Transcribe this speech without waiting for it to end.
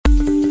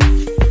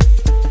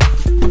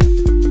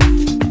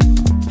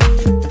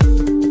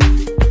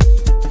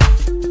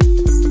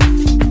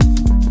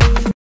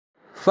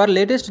For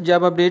latest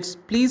job updates,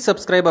 please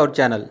subscribe our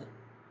channel.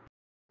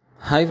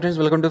 Hi friends,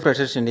 welcome to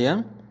Freshers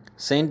India.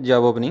 Cyient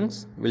job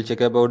openings. We'll check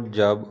about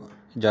job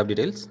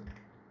details.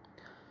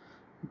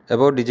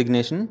 About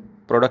designation,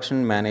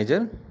 production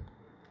manager.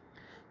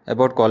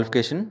 About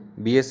qualification,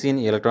 BSc in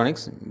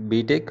electronics,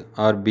 BTech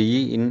or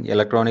BE in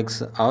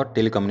electronics or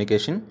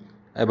telecommunication.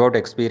 About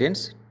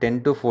experience,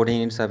 10 to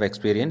 14 years of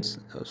experience.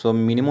 So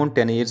minimum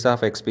 10 years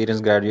of experience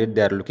graduate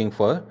they are looking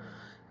for.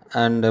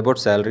 And about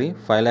salary,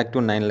 5 lakh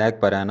to 9 lakh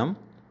per annum.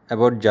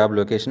 About job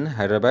location,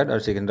 Hyderabad or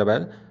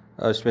Secunderabad,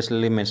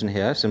 especially mentioned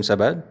here,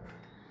 Simsabad.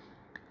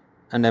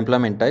 And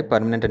employment type,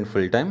 permanent and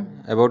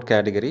full-time. About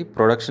category,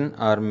 production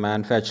or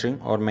manufacturing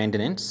or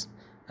maintenance.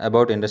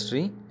 About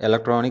industry,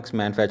 electronics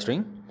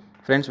manufacturing.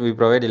 Friends, we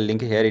provide a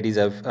link here. It is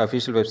an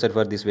official website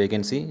for this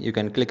vacancy. You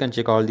can click and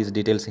check all these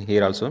details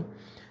here also.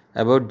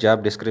 About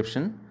job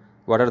description,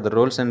 what are the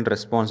roles and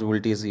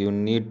responsibilities you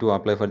need to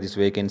apply for this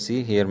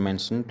vacancy here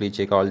mentioned. Please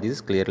check all these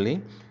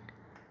clearly.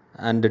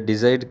 And the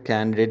desired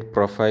candidate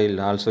profile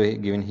also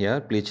given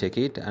here, please check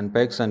it. And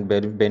perks and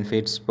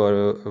benefits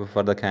for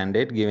the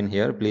candidate given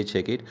here, please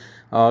check it.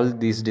 All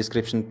these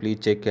description please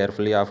check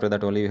carefully. After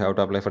that only you have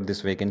to apply for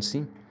this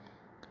vacancy.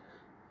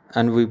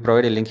 And we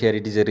provide a link here.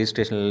 It is a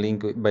registration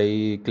link.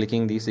 By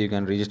clicking this you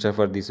can register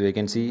for this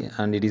vacancy,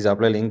 and it is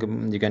apply link.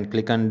 You can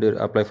click and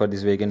apply for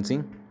this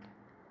vacancy.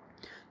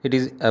 It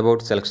is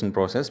about selection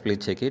process,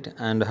 please check it.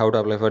 And how to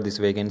apply for this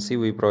vacancy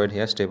we provide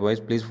here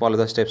stepwise. Please follow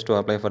the steps to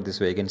apply for this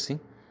vacancy.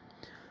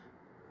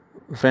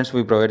 Friends,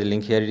 we provide a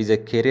link here. It is a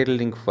career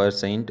link for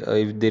Cyient.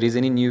 If there is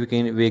any new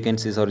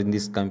vacancies or in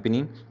this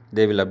company,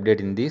 they will update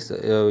in this.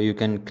 You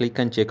can click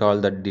and check all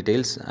the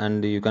details,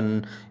 and you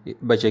can,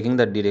 by checking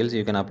the details,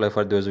 you can apply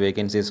for those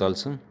vacancies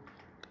also.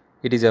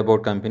 It is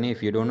about company.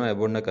 If you don't know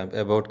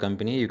about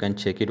company, you can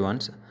check it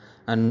once.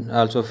 And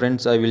also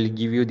friends, I will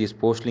give you this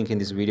post link in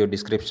this video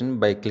description.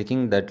 By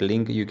clicking that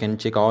link you can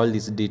check all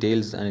these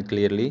details and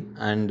clearly,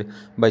 and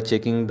by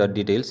checking the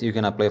details you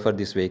can apply for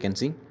this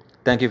vacancy.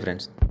 Thank you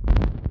friends.